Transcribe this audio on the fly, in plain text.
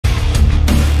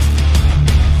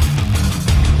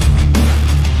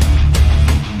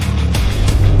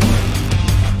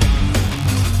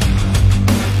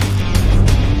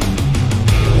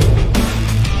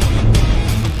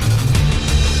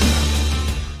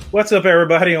What's up,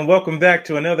 everybody, and welcome back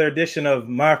to another edition of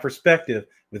My Perspective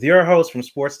with your host from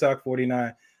Sports Talk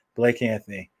 49, Blake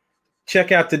Anthony.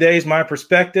 Check out today's My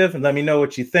Perspective and let me know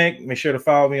what you think. Make sure to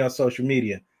follow me on social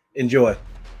media. Enjoy.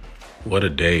 What a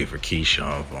day for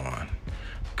Keyshawn Vaughn.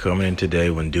 Coming in today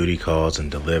when duty calls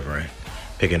and delivering,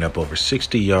 picking up over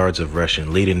 60 yards of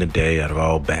rushing, leading the day out of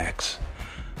all backs.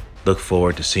 Look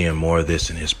forward to seeing more of this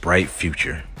in his bright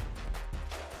future.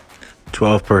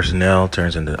 12 personnel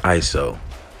turns into ISO.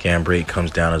 Cam Brate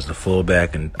comes down as the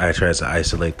fullback and tries to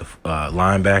isolate the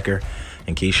linebacker.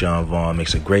 And Keyshawn Vaughn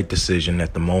makes a great decision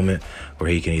at the moment where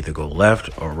he can either go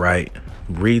left or right.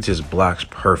 Reads his blocks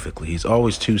perfectly. He's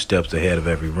always 2 steps ahead of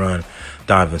every run.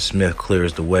 Donovan Smith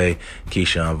clears the way.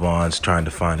 Keyshawn Vaughn's trying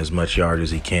to find as much yard as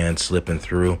he can, slipping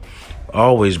through.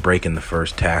 Always breaking the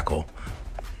first tackle.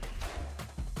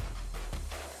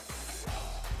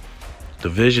 The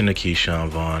vision of Keyshawn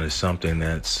Vaughn is something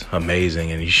that's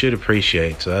amazing and you should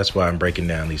appreciate, so that's why I'm breaking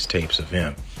down these tapes of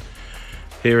him.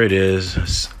 Here it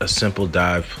is, a simple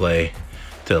dive play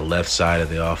to the left side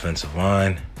of the offensive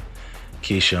line.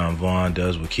 Keyshawn Vaughn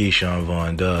does what Keyshawn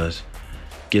Vaughn does.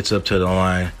 Gets up to the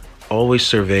line, always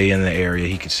surveying the area.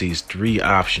 He sees 3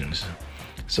 options.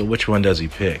 So which one does he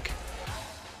pick?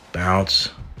 Bounce,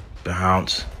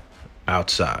 bounce,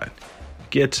 outside.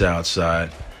 Gets outside.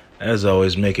 As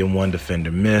always, making one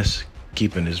defender miss,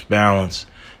 keeping his balance,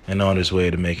 and on his way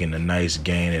to making a nice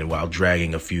gain and while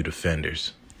dragging a few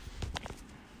defenders.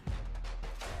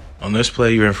 On this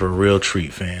play, you're in for a real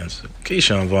treat, fans.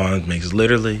 Keyshawn Vaughn makes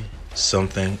literally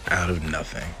something out of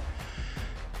nothing.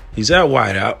 He's out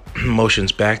wide out,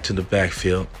 motions back to the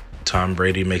backfield. Tom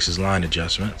Brady makes his line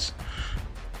adjustments,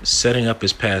 setting up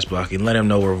his pass blocking, let him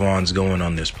know where Vaughn's going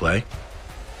on this play.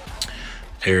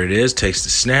 Here it is, takes the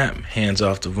snap, hands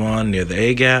off to Vaughn near the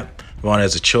A-gap. Vaughn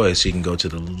has a choice. He can go to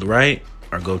the right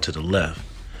or go to the left.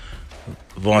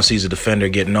 Vaughn sees the defender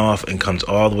getting off and comes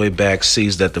all the way back,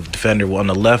 sees that the defender on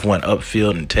the left went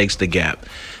upfield and takes the gap.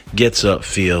 Gets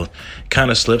upfield,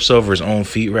 kind of slips over his own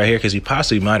feet right here because he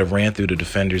possibly might have ran through the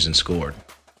defenders and scored.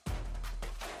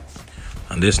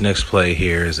 On this next play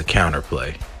here is a counter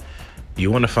play. You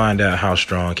want to find out how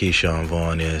strong Keyshawn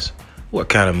Vaughn is, what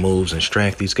kind of moves and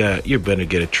strength he's got, you're better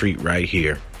get a treat right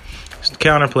here. So the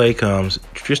counter play comes.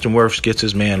 Tristan Wirfs gets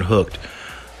his man hooked,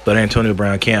 but Antonio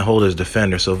Brown can't hold his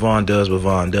defender, so Vaughn does what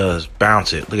Vaughn does.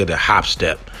 Bounce it. Look at the hop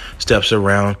step. Steps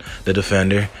around the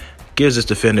defender. Gives his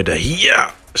defender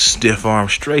the stiff arm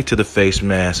straight to the face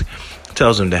mask.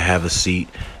 Tells him to have a seat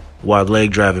while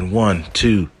leg driving 1,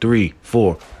 2, 3,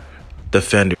 4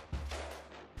 defender.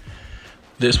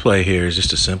 This play here is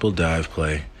just a simple dive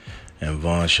play. And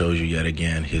Vaughn shows you yet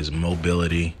again his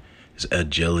mobility, his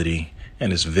agility,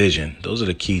 and his vision. Those are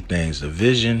the key things, the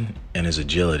vision and his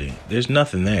agility. There's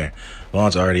nothing there.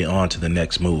 Vaughn's already on to the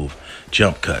next move.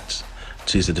 Jump cuts.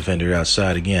 Sees the defender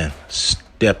outside again.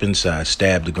 Step inside,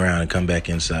 stab the ground, and come back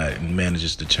inside, and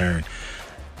manages to turn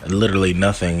literally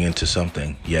nothing into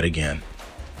something yet again.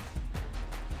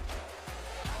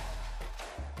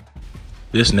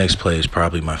 This next play is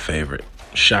probably my favorite.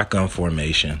 Shotgun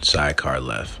formation, sidecar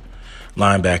left.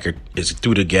 Linebacker is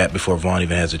through the gap before Vaughn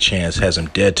even has a chance, has him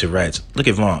dead to rights. Look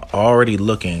at Vaughn already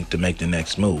looking to make the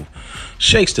next move.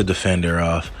 Shakes the defender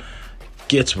off,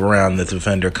 gets around the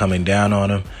defender coming down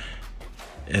on him,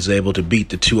 is able to beat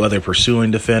the 2 other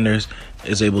pursuing defenders,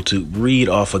 is able to read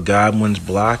off of Godwin's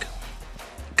block,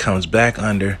 comes back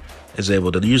under, is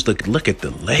able to use look at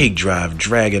the leg drive,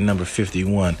 dragging number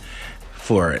 51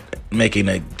 for it,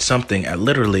 making something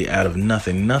literally out of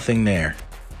nothing there.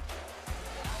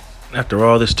 After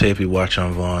all this tape you watch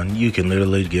on Vaughn, you can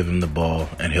literally give him the ball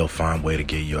and he'll find a way to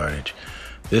get yardage.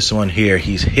 This one here,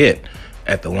 he's hit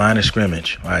at the line of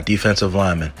scrimmage by a defensive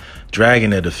lineman, dragging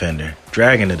the defender,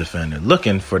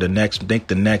 looking for make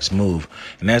the next move.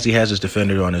 And as he has his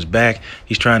defender on his back,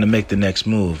 he's trying to make the next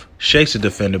move. Shakes the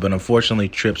defender, but unfortunately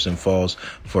trips and falls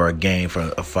for a gain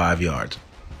for 5 yards.